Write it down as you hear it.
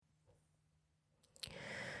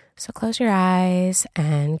So close your eyes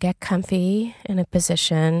and get comfy in a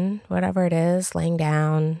position, whatever it is, laying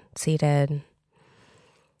down, seated.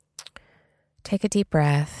 Take a deep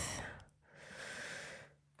breath.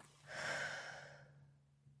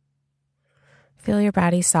 Feel your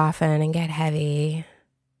body soften and get heavy.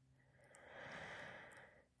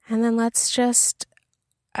 And then let's just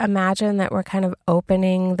imagine that we're kind of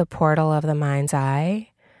opening the portal of the mind's eye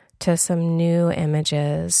to some new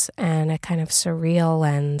images and a kind of surreal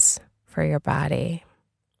lens for your body.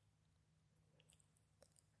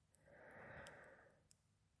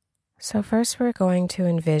 So first we're going to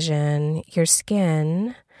envision your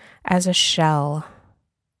skin as a shell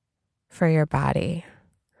for your body.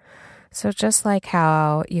 So just like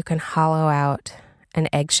how you can hollow out an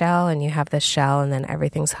eggshell and you have the shell and then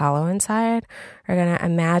everything's hollow inside, we're going to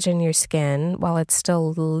imagine your skin while it's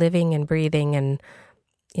still living and breathing and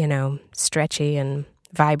stretchy and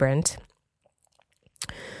vibrant.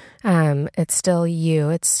 It's still you,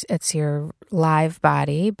 it's your live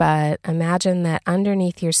body, but imagine that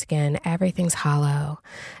underneath your skin, everything's hollow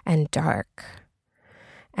and dark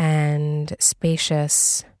and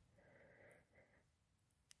spacious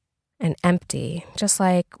and empty, just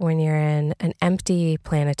like when you're in an empty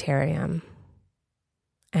planetarium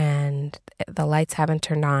and the lights haven't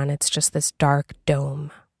turned on, it's just this dark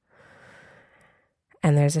dome.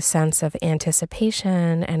 And there's a sense of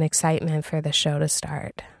anticipation and excitement for the show to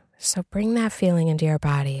start. So bring that feeling into your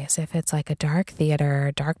body as if it's like a dark theater,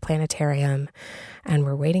 a dark planetarium, and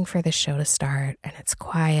we're waiting for the show to start, and it's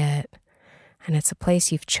quiet, and it's a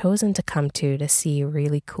place you've chosen to come to see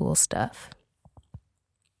really cool stuff.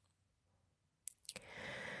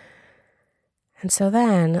 And so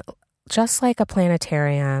then, just like a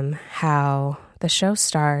planetarium, how the show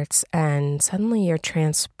starts and suddenly you're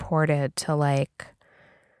transported to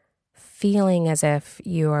feeling as if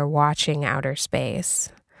you are watching outer space.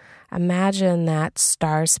 Imagine that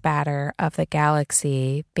star spatter of the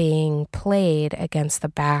galaxy being played against the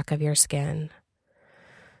back of your skin.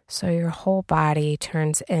 So your whole body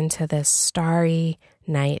turns into this starry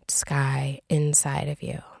night sky inside of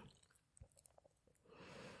you.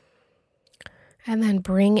 And then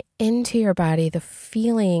bring into your body the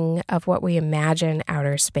feeling of what we imagine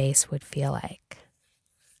outer space would feel like.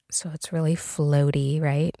 So it's really floaty,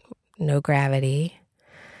 right? No gravity,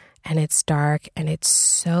 and it's dark, and it's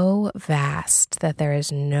so vast that there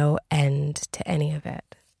is no end to any of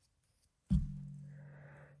it.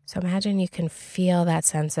 So imagine you can feel that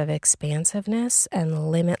sense of expansiveness and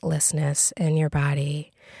limitlessness in your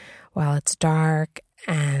body while it's dark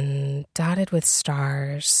and dotted with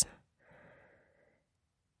stars.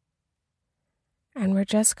 And we're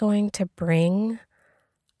just going to bring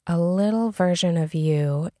a little version of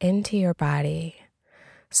you into your body.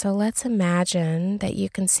 So let's imagine that you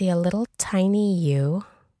can see a little tiny you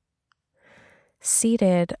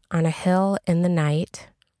seated on a hill in the night,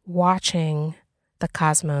 watching the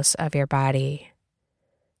cosmos of your body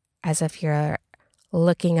as if you're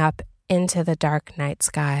looking up into the dark night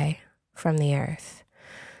sky from the earth.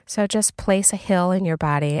 So just place a hill in your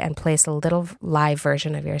body and place a little live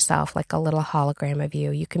version of yourself, like a little hologram of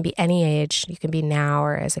you. You can be any age. You can be now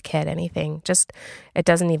or as a kid, anything. Just, it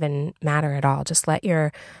doesn't even matter at all. Just let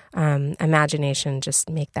your imagination just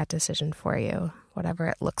make that decision for you, whatever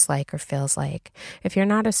it looks like or feels like. If you're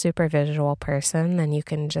not a super visual person, then you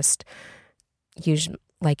can just use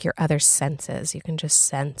your other senses. You can just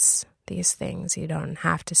sense these things. You don't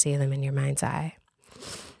have to see them in your mind's eye.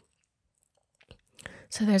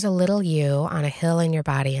 So there's a little you on a hill in your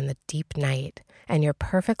body in the deep night, and you're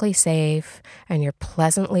perfectly safe and you're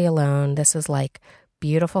pleasantly alone. This is like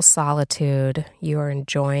beautiful solitude. You are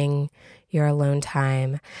enjoying your alone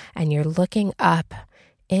time, and you're looking up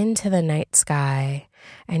into the night sky,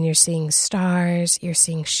 and you're seeing stars, you're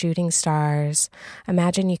seeing shooting stars.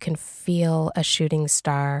 Imagine you can feel a shooting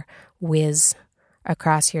star whiz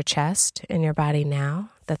across your chest in your body now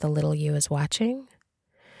that the little you is watching.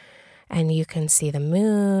 And you can see the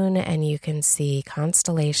moon, and you can see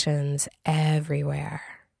constellations everywhere.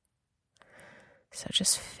 So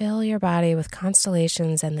just fill your body with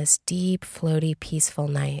constellations and this deep, floaty, peaceful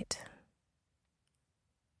night.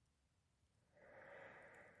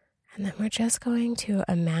 And then we're just going to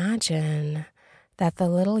imagine that the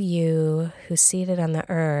little you who's seated on the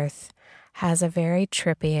earth has a very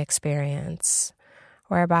trippy experience,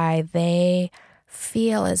 whereby they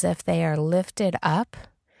feel as if they are lifted up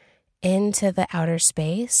into the outer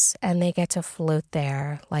space, and they get to float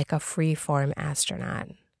there like a free-form astronaut.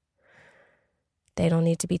 They don't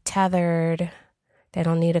need to be tethered. They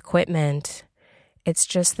don't need equipment. It's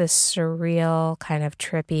just this surreal kind of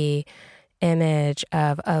trippy image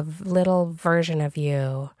of a little version of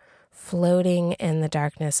you floating in the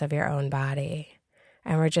darkness of your own body.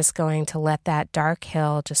 And we're just going to let that dark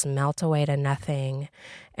hill just melt away to nothing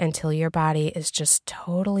until your body is just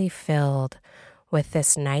totally filled with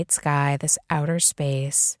this night sky, this outer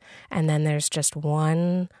space. And then there's just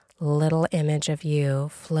one little image of you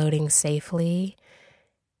floating safely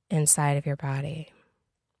inside of your body.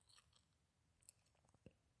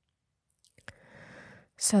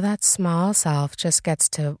 So that small self just gets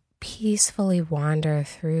to peacefully wander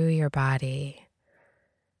through your body,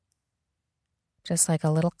 just like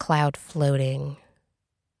a little cloud floating.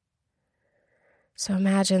 So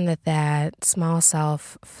imagine that small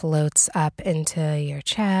self floats up into your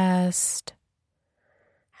chest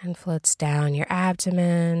and floats down your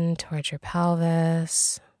abdomen towards your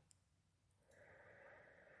pelvis.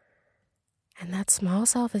 And that small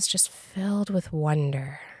self is just filled with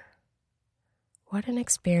wonder. What an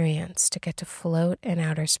experience to get to float in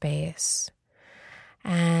outer space.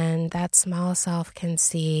 And that small self can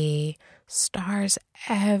see stars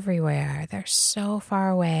everywhere. They're so far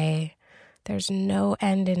away. There's no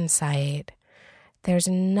end in sight. There's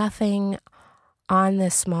nothing on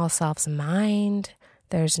this small self's mind.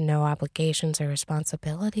 There's no obligations or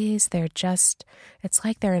responsibilities. It's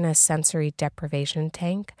like they're in a sensory deprivation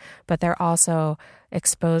tank, but they're also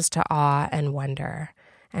exposed to awe and wonder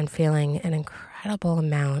and feeling an incredible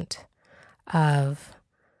amount of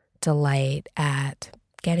delight at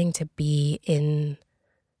getting to be in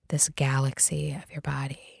this galaxy of your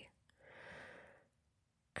body.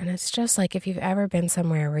 And it's just like if you've ever been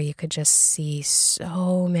somewhere where you could just see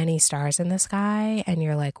so many stars in the sky and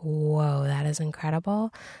you're like, whoa, that is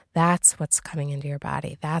incredible. That's what's coming into your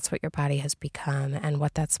body. That's what your body has become and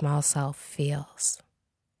what that small self feels.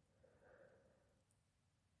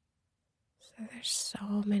 So there's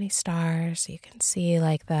so many stars. You can see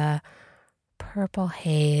like the purple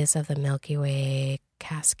haze of the Milky Way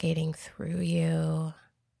cascading through you.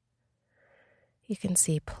 You can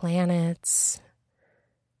see planets.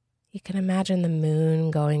 You can imagine the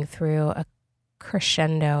moon going through a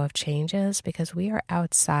crescendo of changes because we are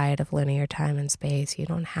outside of linear time and space. You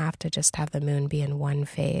don't have to just have the moon be in one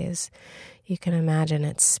phase. You can imagine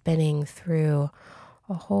it spinning through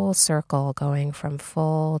a whole circle going from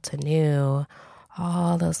full to new,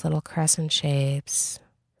 all those little crescent shapes.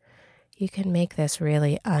 You can make this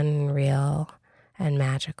really unreal and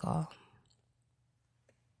magical.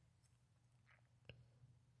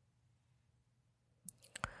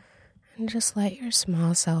 And just let your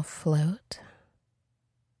small self float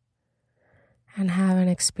and have an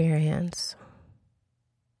experience.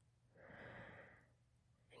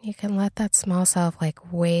 And you can let that small self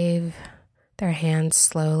like wave their hands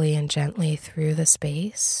slowly and gently through the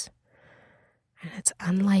space. And it's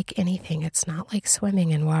unlike anything. It's not like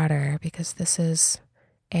swimming in water because this is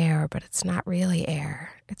air, but it's not really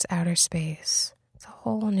air. It's outer space. It's a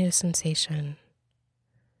whole new sensation.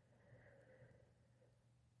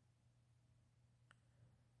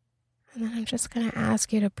 And then I'm just going to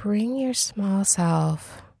ask you to bring your small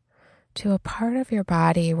self to a part of your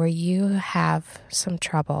body where you have some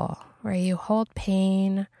trouble, where you hold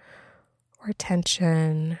pain or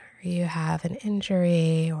tension, or you have an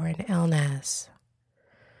injury or an illness.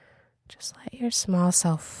 Just let your small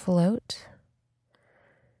self float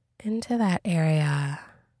into that area.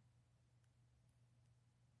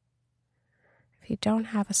 If you don't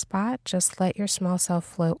have a spot, just let your small self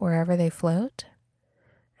float wherever they float.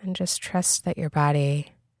 And just trust that your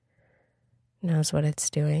body knows what it's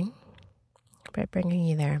doing by bringing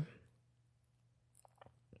you there.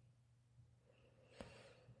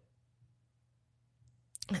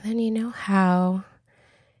 And then you know how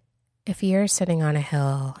if you're sitting on a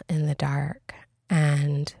hill in the dark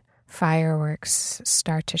and fireworks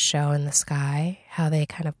start to show in the sky, how they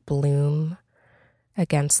kind of bloom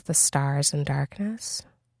against the stars in darkness.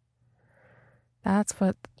 That's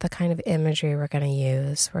what the kind of imagery we're going to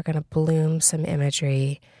use. We're going to bloom some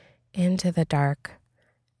imagery into the dark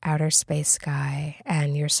outer space sky,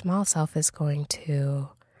 and your small self is going to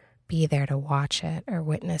be there to watch it or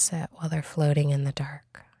witness it while they're floating in the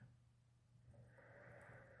dark.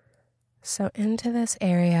 So into this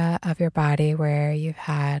area of your body where you've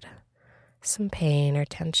had some pain or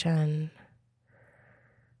tension,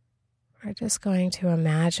 we're just going to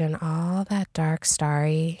imagine all that dark,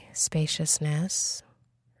 starry spaciousness.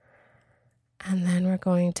 And then we're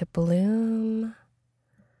going to bloom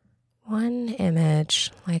one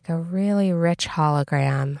image like a really rich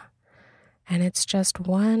hologram. And it's just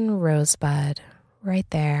one rosebud right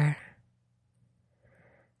there.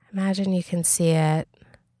 Imagine you can see it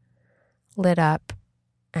lit up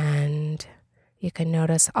and you can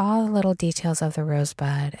notice all the little details of the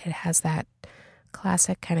rosebud. It has that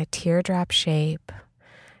classic kind of teardrop shape.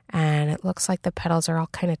 And it looks like the petals are all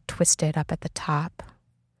kind of twisted up at the top.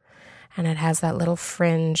 And it has that little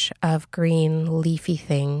fringe of green leafy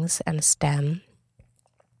things and a stem.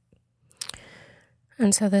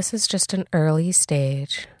 And so this is just an early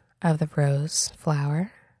stage of the rose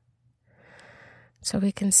flower. So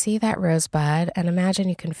we can see that rosebud, and imagine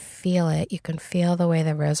you can feel it. You can feel the way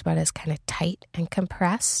the rosebud is kind of tight and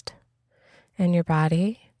compressed in your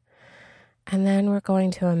body. And then we're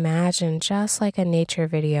going to imagine, just like a nature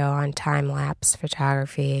video on time-lapse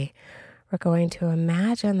photography, we're going to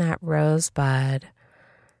imagine that rosebud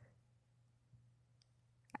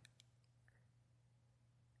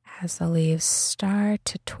as the leaves start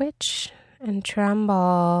to twitch and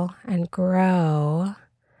tremble and grow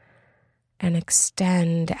and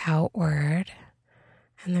extend outward.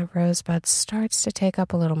 And the rosebud starts to take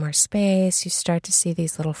up a little more space. You start to see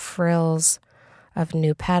these little frills of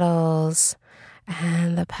new petals,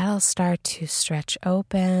 and the petals start to stretch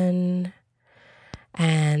open.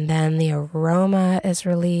 And then the aroma is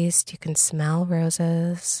released. You can smell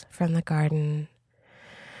roses from the garden.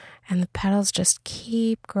 And the petals just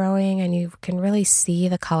keep growing, and you can really see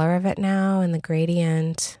the color of it now and the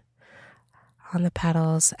gradient on the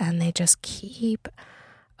petals, and they just keep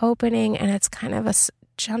opening, and it's kind of a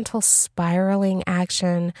gentle spiraling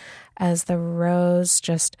action as the rose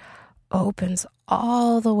just opens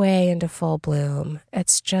all the way into full bloom.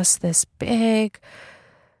 It's just this big,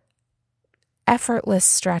 effortless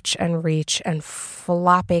stretch and reach and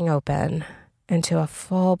flopping open into a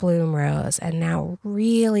full bloom rose. And now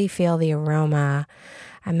really feel the aroma.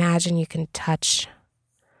 Imagine you can touch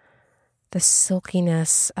the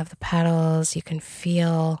silkiness of the petals. You can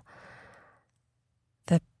feel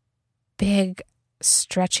the big,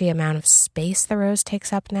 stretchy amount of space the rose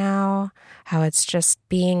takes up now, how it's just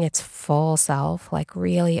being its full self, like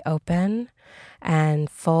really open and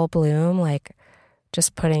full bloom, like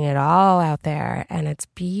just putting it all out there. And it's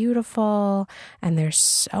beautiful, and there's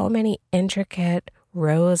so many intricate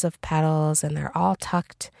rows of petals, and they're all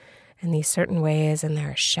tucked in these certain ways, and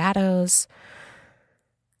there are shadows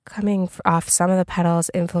coming off some of the petals,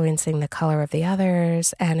 influencing the color of the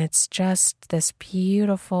others, and it's just this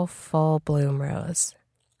beautiful full bloom rose.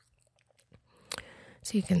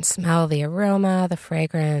 So you can smell the aroma, the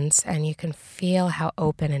fragrance, and you can feel how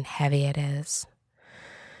open and heavy it is.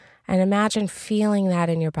 And imagine feeling that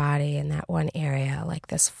in your body in that one area, like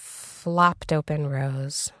this flopped open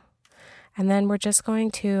rose. And then we're just going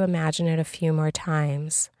to imagine it a few more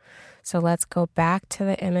times. So let's go back to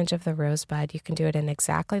the image of the rosebud. You can do it in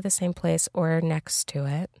exactly the same place or next to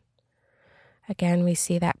it. Again, we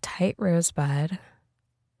see that tight rosebud.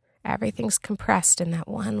 Everything's compressed in that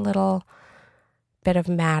one little bit of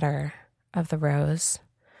matter of the rose.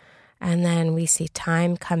 And then we see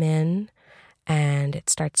time come in, and it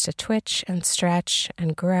starts to twitch and stretch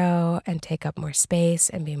and grow and take up more space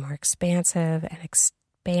and be more expansive and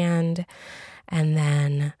expand. And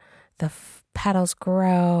then the petals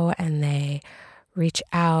grow, and they reach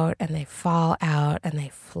out, and they fall out, and they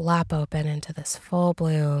flop open into this full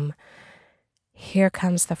bloom. Here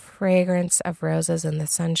comes the fragrance of roses in the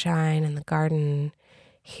sunshine in the garden.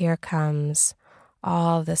 Here comes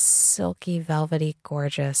all the silky, velvety,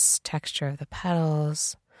 gorgeous texture of the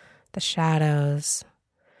petals, the shadows,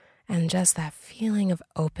 and just that feeling of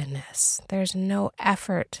openness. There's no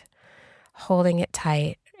effort holding it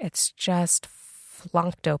tight. It's just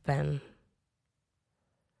flunked open.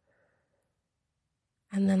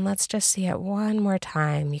 And then let's just see it one more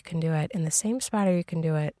time. You can do it in the same spot, or you can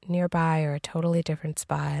do it nearby or a totally different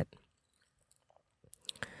spot.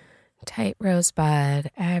 Tight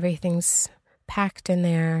rosebud, everything's packed in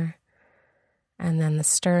there. And then the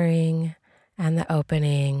stirring and the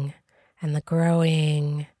opening and the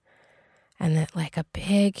growing. And then like a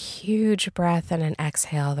big, huge breath and an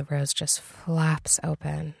exhale, the rose just flaps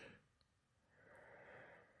open.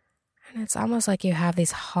 And it's almost like you have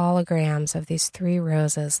these holograms of these three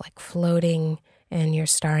roses like floating in your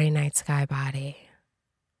starry night sky body.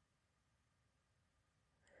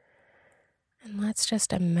 And let's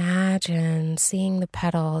just imagine seeing the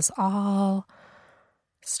petals all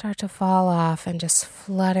start to fall off and just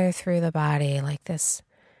flutter through the body like this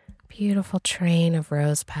beautiful train of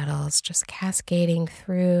rose petals just cascading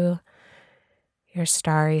through your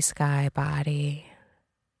starry sky body,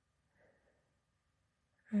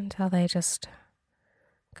 until they just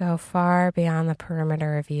go far beyond the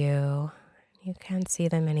perimeter of you. You can't see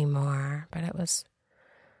them anymore, but it was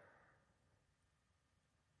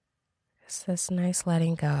just this nice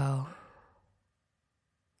letting go.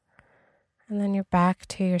 And then you're back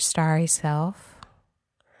to your starry self,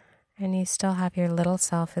 And you still have your little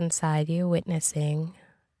self inside you witnessing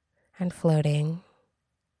and floating.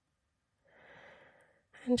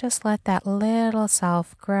 And just let that little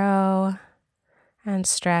self grow and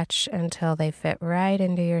stretch until they fit right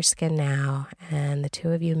into your skin now, and the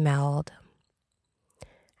two of you meld.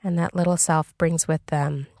 And that little self brings with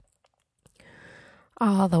them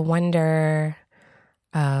all the wonder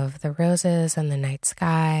of the roses and the night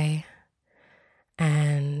sky,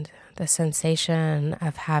 and the sensation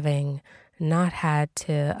of having not had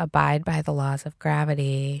to abide by the laws of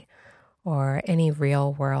gravity or any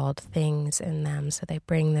real world things in them. So they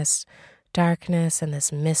bring this darkness and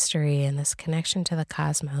this mystery and this connection to the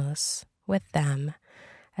cosmos with them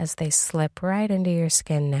as they slip right into your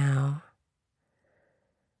skin now.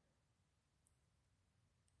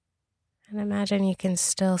 And imagine you can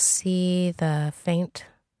still see the faint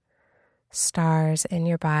stars in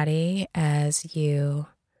your body as you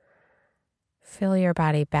fill your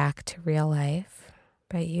body back to real life,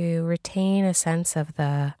 but you retain a sense of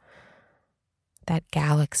that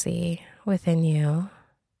galaxy within you.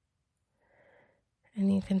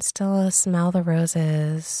 And you can still smell the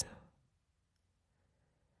roses.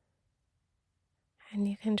 And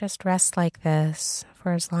you can just rest like this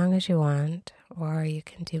for as long as you want, or you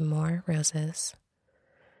can do more roses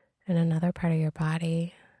in another part of your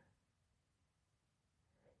body.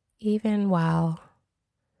 Even while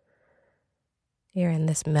you're in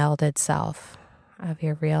this melded self of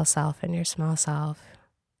your real self and your small self,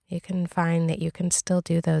 you can find that you can still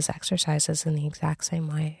do those exercises in the exact same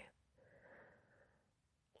way.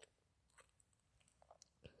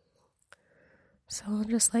 So I'll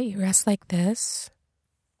just let you rest like this.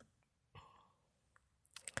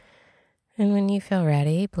 And when you feel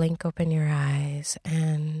ready, blink open your eyes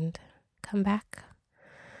and come back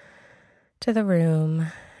to the room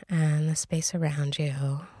and the space around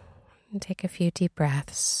you. And take a few deep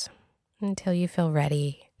breaths until you feel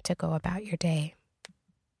ready to go about your day.